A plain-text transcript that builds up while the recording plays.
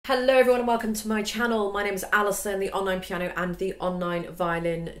Hello everyone and welcome to my channel. My name is Alison, the online piano and the online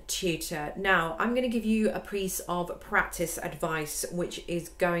violin tutor. Now I'm going to give you a piece of practice advice which is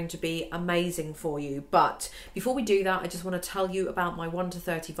going to be amazing for you. But before we do that, I just want to tell you about my 1 to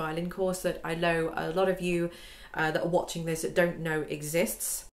 30 violin course that I know a lot of you that are watching this that don't know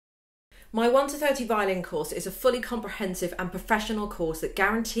exists. My 1 to 30 violin course is a fully comprehensive and professional course that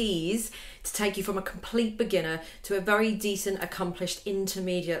guarantees to take you from a complete beginner to a very decent, accomplished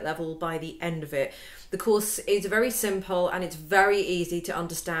intermediate level by the end of it. The course is very simple and it's very easy to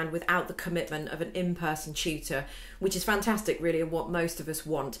understand without the commitment of an in-person tutor, which is fantastic really and what most of us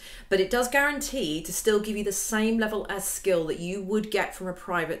want. But it does guarantee to still give you the same level of skill that you would get from a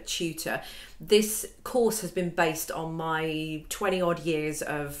private tutor. This course has been based on my 20 odd years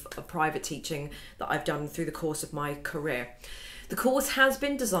of private teaching that I've done through the course of my career. The course has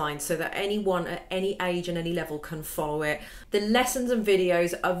been designed so that anyone at any age and any level can follow it. The lessons and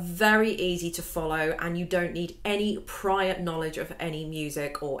videos are very easy to follow and you don't need any prior knowledge of any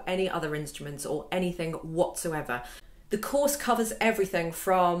music or any other instruments or anything whatsoever. The course covers everything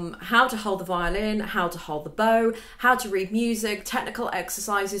from how to hold the violin, how to hold the bow, how to read music, technical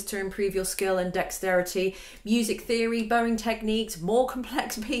exercises to improve your skill and dexterity, music theory, bowing techniques, more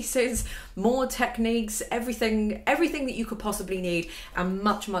complex pieces, more techniques, everything that you could possibly need and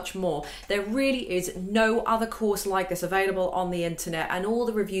much, much more. There really is no other course like this available on the internet and all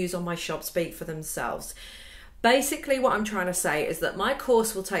the reviews on my shop speak for themselves. Basically what I'm trying to say is that my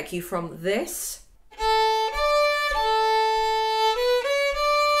course will take you from this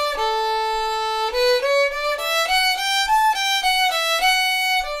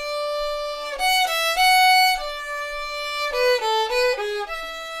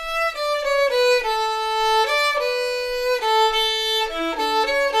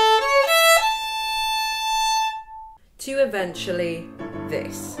to eventually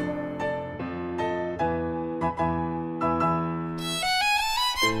this.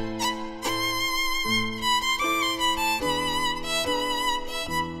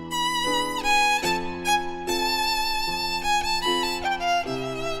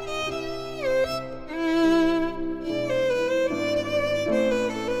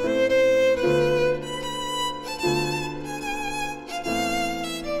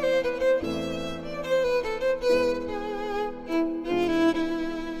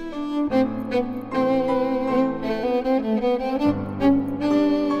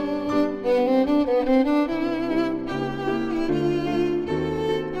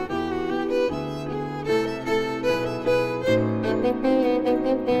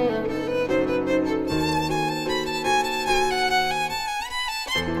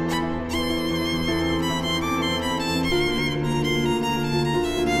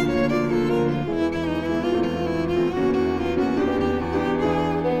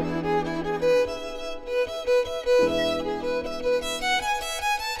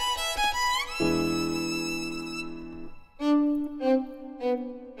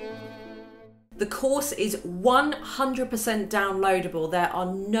 The course is 100% downloadable. There are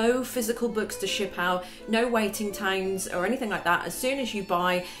no physical books to ship out, no waiting times or anything like that. As soon as you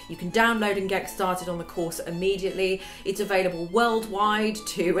buy, you can download and get started on the course immediately. It's available worldwide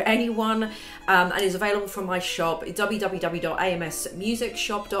to anyone and is available from my shop,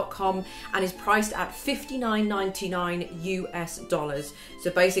 www.amsmusicshop.com, and is priced at $59.99 US.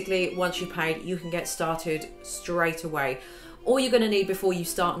 So basically, once you paid, you can get started straight away. All you're going to need before you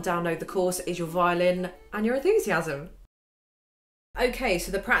start and download the course is your violin and your enthusiasm. Okay,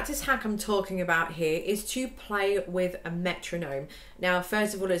 so the practice hack I'm talking about here is to play with a metronome. Now,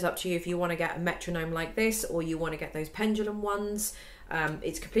 first of all, it's up to you if you want to get a metronome like this or you want to get those pendulum ones.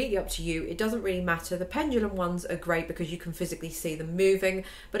 It's completely up to you. It doesn't really matter. The pendulum ones are great because you can physically see them moving,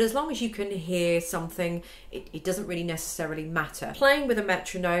 but as long as you can hear something, it doesn't really necessarily matter. Playing with a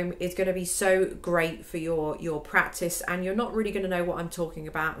metronome is going to be so great for your practice, and you're not really going to know what I'm talking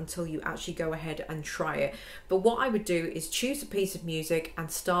about until you actually go ahead and try it. But what I would do is choose a piece of music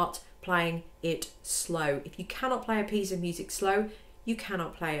and start playing it slow. If you cannot play a piece of music slow, you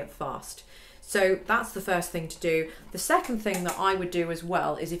cannot play it fast. So that's the first thing to do. The second thing that I would do as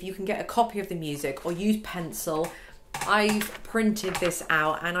well is if you can get a copy of the music or use pencil. I've printed this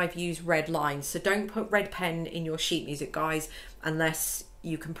out and I've used red lines. So don't put red pen in your sheet music, guys, unless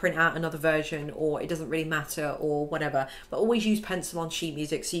you can print out another version or it doesn't really matter or whatever. But always use pencil on sheet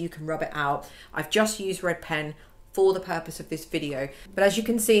music so you can rub it out. I've just used red pen for the purpose of this video. But as you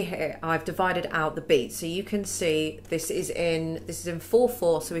can see here, I've divided out the beats. So you can see this is in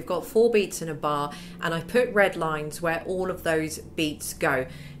 4/4, so we've got 4 beats in a bar, and I've put red lines where all of those beats go.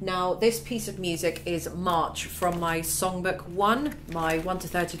 Now this piece of music is March from my songbook 1, my 1 to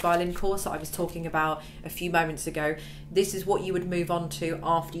 30 violin course that I was talking about a few moments ago. This is what you would move on to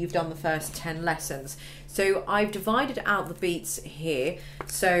after you've done the first 10 lessons. So I've divided out the beats here.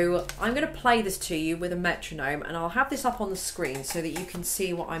 So I'm going to play this to you with a metronome, and I'll have this up on the screen so that you can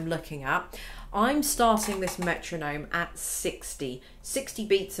see what I'm looking at. I'm starting this metronome at 60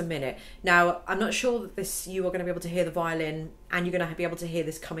 beats a minute. Now, I'm not sure that you are going to be able to hear the violin, and you're going to be able to hear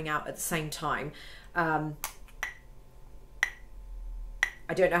this coming out at the same time. I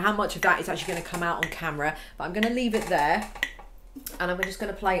don't know how much of that is actually going to come out on camera, but I'm going to leave it there, and I'm just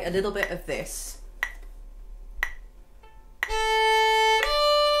going to play a little bit of this.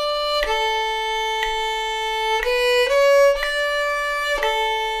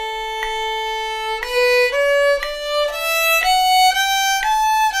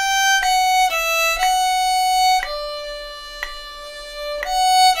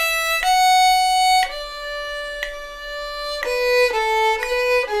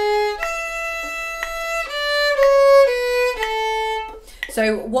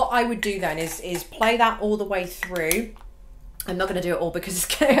 So what I would do then is play that all the way through. I'm not going to do it all because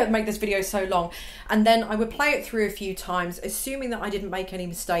it's going to make this video so long. And then I would play it through a few times, assuming that I didn't make any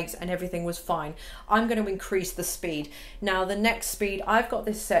mistakes and everything was fine. I'm going to increase the speed. Now the next speed, I've got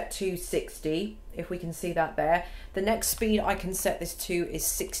this set to 60, if we can see that there. The next speed I can set this to is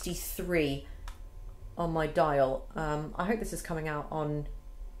 63 on my dial. I hope this is coming out on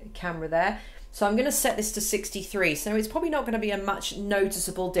camera there. So I'm going to set this to 63. So it's probably not going to be a much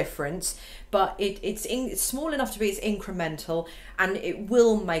noticeable difference, but it's small enough to be it's incremental, and it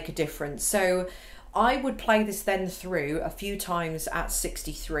will make a difference. So I would play this then through a few times at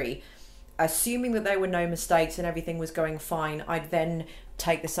 63. Assuming that there were no mistakes and everything was going fine, I'd then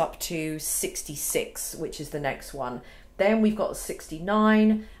take this up to 66, which is the next one. Then we've got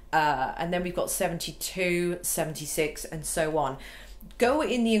 69, and then we've got 72, 76, and so on. Go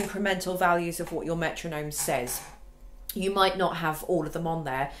in the incremental values of what your metronome says. You might not have all of them on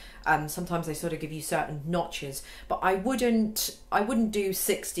there. Sometimes they sort of give you certain notches, but I wouldn't do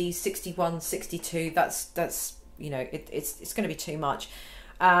 60, 61, 62. That's you know, it's going to be too much.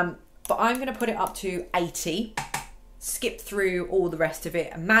 But I'm going to put it up to 80. Skip through all the rest of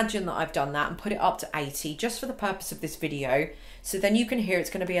it. Imagine that I've done that and put it up to 80 just for the purpose of this video. So then you can hear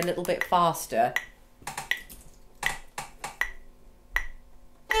it's going to be a little bit faster.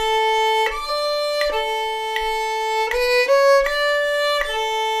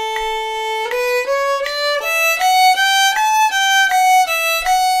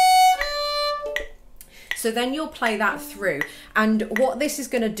 So then you'll play that through, and what this is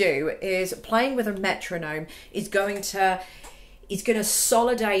going to do is playing with a metronome is going to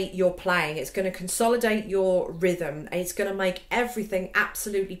solidate your playing. It's going to consolidate your rhythm, and it's going to make everything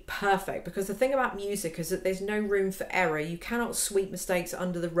absolutely perfect, because the thing about music is that there's no room for error. You cannot sweep mistakes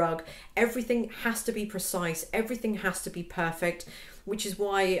under the rug. Everything has to be precise. Everything has to be perfect, which is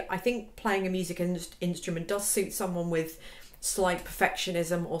why I think playing a music instrument does suit someone with slight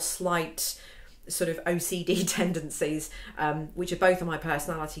perfectionism or slight sort of OCD tendencies, which are both of my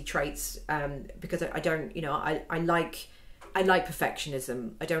personality traits, because I don't, you know, I like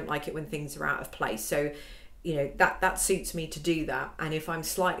perfectionism. I don't like it when things are out of place. So, you know, that suits me to do that. And if I'm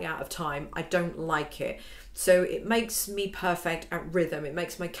slightly out of time, I don't like it. So it makes me perfect at rhythm. It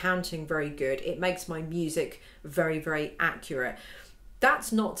makes my counting very good. It makes my music very, very accurate.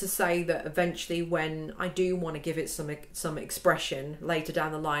 That's not to say that eventually when I do want to give it some expression later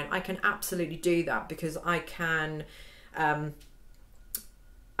down the line, I can absolutely do that, because I can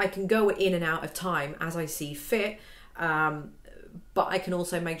go in and out of time as I see fit, but I can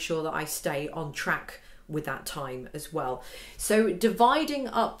also make sure that I stay on track with that time as well. So dividing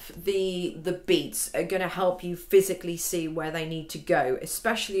up the beats are going to help you physically see where they need to go,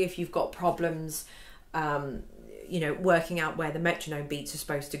 especially if you've got problems you know, working out where the metronome beats are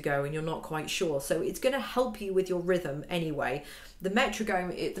supposed to go and you're not quite sure. So it's going to help you with your rhythm anyway. The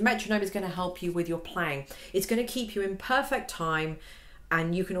metronome is going to help you with your playing. It's going to keep you in perfect time,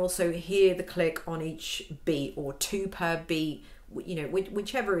 and you can also hear the click on each beat, or 2 per beat, you know,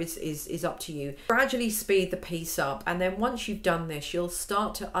 whichever is up to you. Gradually speed the piece up, and then once you've done this, you'll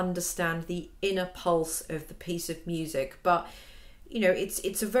start to understand the inner pulse of the piece of music. But you know,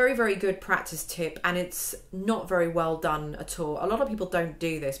 it's a very, very good practice tip, and it's not very well done at all. A lot of people don't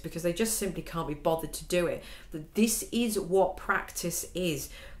do this because they just simply can't be bothered to do it. But this is what practice is.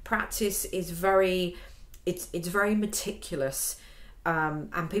 Practice is very it's very meticulous.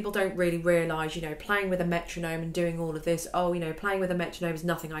 And people don't really realise, you know, playing with a metronome and doing all of this, oh, you know, playing with a metronome is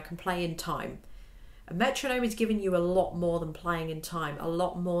nothing, I can play in time. A metronome is giving you a lot more than playing in time, a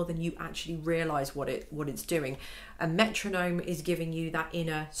lot more than you actually realise what it's doing. A metronome is giving you that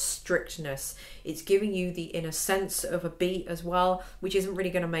inner strictness. It's giving you the inner sense of a beat as well, which isn't really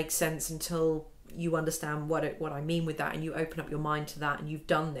going to make sense until you understand what I mean with that, and you open up your mind to that, and you've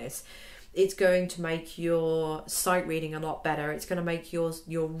done this. It's going to make your sight reading a lot better. It's going to make your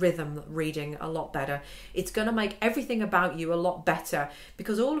rhythm reading a lot better. It's going to make everything about you a lot better,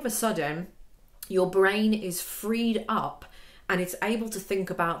 because all of a sudden your brain is freed up and it's able to think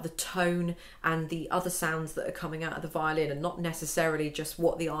about the tone and the other sounds that are coming out of the violin, and not necessarily just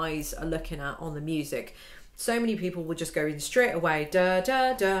what the eyes are looking at on the music. So many people will just go in straight away, da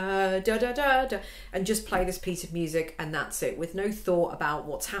da da da da da da, and just play this piece of music, and that's it, with no thought about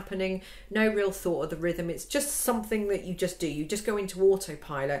what's happening, no real thought of the rhythm. It's just something that you just do. You just go into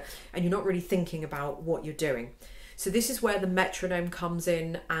autopilot and you're not really thinking about what you're doing. So this is where the metronome comes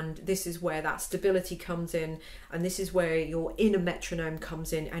in, and this is where that stability comes in, and this is where your inner metronome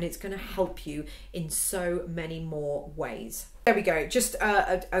comes in, and it's going to help you in so many more ways. There we go, just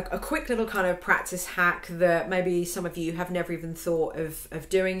a quick little kind of practice hack that maybe some of you have never even thought of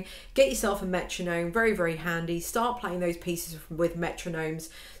doing. Get yourself a metronome, very, very handy. Start playing those pieces with metronomes.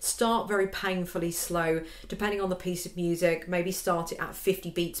 Start very painfully slow, depending on the piece of music. Maybe start it at 50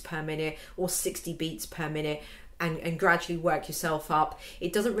 beats per minute or 60 beats per minute. And gradually work yourself up.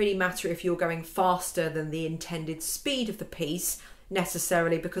 It doesn't really matter if you're going faster than the intended speed of the piece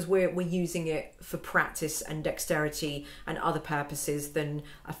necessarily, because we're using it for practice and dexterity and other purposes than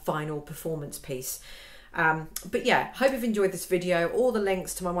a final performance piece. But yeah, hope you've enjoyed this video. All the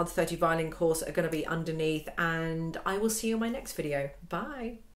links to my 1 to 30 violin course are going to be underneath, and I will see you in my next video. Bye.